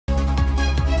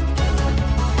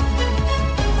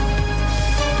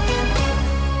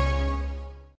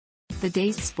The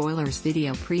day's spoilers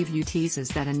video preview teases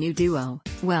that a new duo,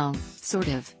 well, sort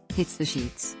of, hits the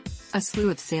sheets. A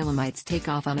slew of Salemites take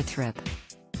off on a trip.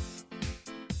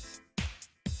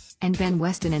 And Ben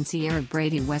Weston and Ciara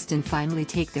Brady Weston finally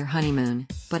take their honeymoon,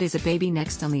 but is a baby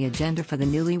next on the agenda for the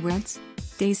newlyweds?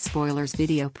 Day's spoilers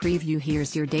video preview.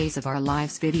 Here's your Days of Our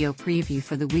Lives video preview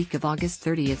for the week of August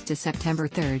 30th to September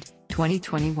 3rd,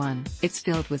 2021. It's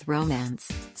filled with romance,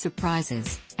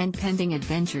 surprises, and pending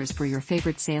adventures for your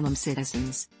favorite Salem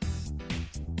citizens.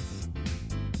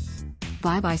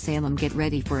 Bye Bye Salem. Get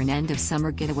ready for an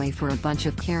end-of-summer getaway for a bunch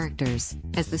of characters,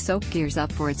 as the soap gears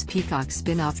up for its Peacock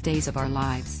spin-off Days of Our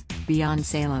Lives. Beyond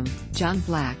Salem, John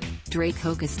Black, Drake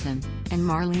Hogestyn, and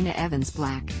Marlena Evans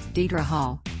Black, Deidre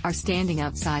Hall, are standing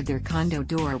outside their condo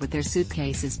door with their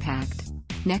suitcases packed.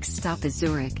 Next stop is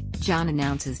Zurich, John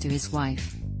announces to his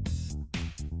wife.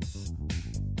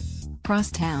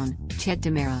 Crosstown, Chet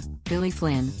DeMera, Billy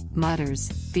Flynn,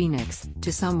 mutters, Phoenix,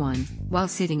 to someone, while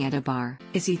sitting at a bar.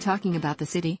 Is he talking about the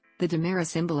city, the DeMera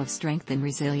symbol of strength and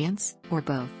resilience, or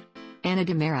both? Anna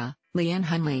DeMera, Leanne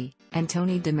Hunley, and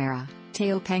Tony DeMera,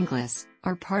 Teo Penglis,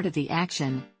 are part of the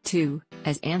action, too,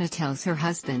 as Anna tells her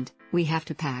husband, "We have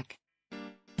to pack."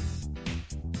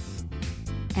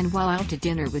 And while out to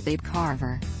dinner with Abe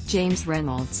Carver, James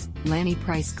Reynolds, Lanny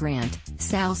Price Grant,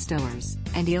 Sal Stowers,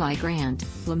 and Eli Grant,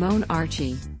 Lamone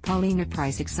Archie, Paulina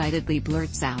Price excitedly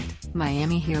blurts out,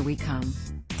 "Miami, here we come."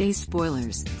 Day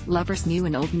spoilers: lovers new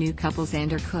and old, new couples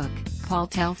Xander Cook, Paul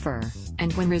Telfer,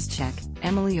 and Gwen Rizchek,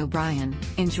 Emily O'Brien,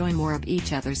 enjoy more of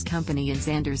each other's company in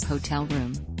Xander's hotel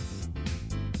room.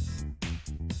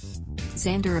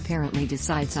 Xander apparently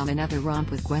decides on another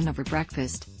romp with Gwen over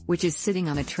breakfast, which is sitting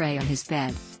on a tray on his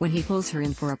bed, when he pulls her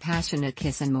in for a passionate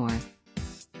kiss and more.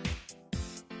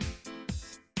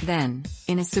 Then,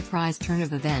 in a surprise turn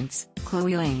of events,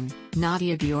 Chloe Lane,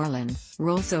 Nadia Bjorlin,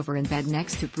 rolls over in bed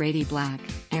next to Brady Black,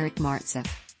 Eric Martsev.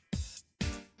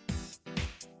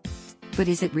 But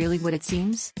is it really what it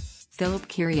seems? Philip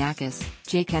Kyriakis,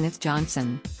 J. Kenneth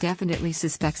Johnson, definitely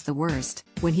suspects the worst,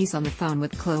 when he's on the phone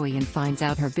with Chloe and finds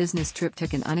out her business trip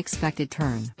took an unexpected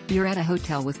turn. "You're at a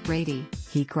hotel with Brady,"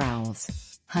 he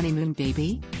growls. "Honeymoon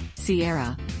baby?"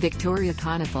 Ciara, Victoria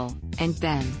Konefal, and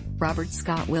Ben, Robert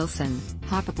Scott Wilson,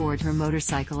 hop aboard her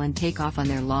motorcycle and take off on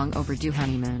their long-overdue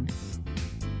honeymoon.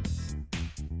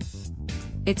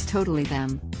 It's totally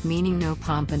them, meaning no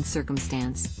pomp and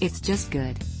circumstance. It's just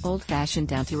good, old-fashioned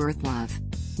down-to-earth love.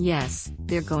 Yes,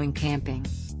 they're going camping.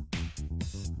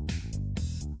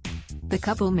 The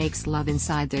couple makes love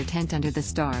inside their tent under the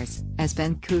stars, as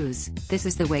Ben coos, "This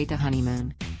is the way to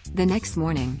honeymoon." The next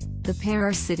morning, the pair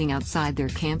are sitting outside their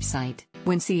campsite,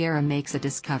 when Ciara makes a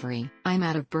discovery. "I'm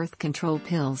out of birth control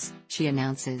pills," she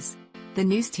announces. The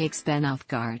news takes Ben off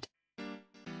guard.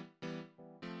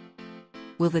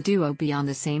 Will the duo be on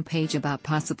the same page about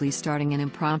possibly starting an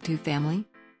impromptu family?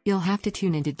 You'll have to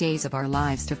tune into Days of Our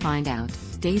Lives to find out.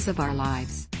 Days of Our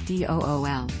Lives,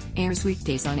 DOOL, airs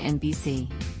weekdays on NBC.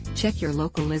 Check your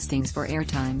local listings for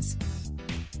airtimes.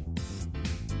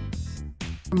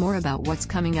 For more about what's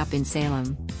coming up in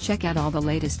Salem, check out all the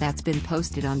latest that's been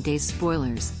posted on Days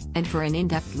Spoilers, and for an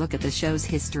in-depth look at the show's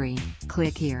history,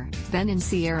 click here. Ben and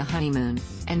Ciara honeymoon,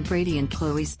 and Brady and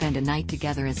Chloe spend a night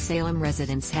together as Salem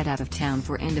residents head out of town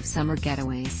for end-of-summer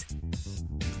getaways.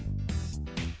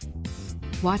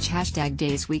 Watch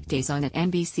 #Days weekdays on at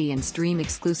NBC and stream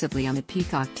exclusively on the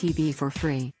Peacock TV for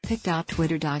free.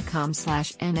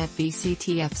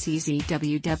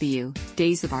 pic.twitter.com/NFBCTFCZWW.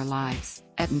 Days of Our Lives,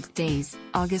 at Days,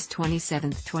 August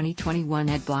 27, 2021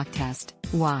 at Block Test.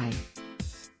 Why?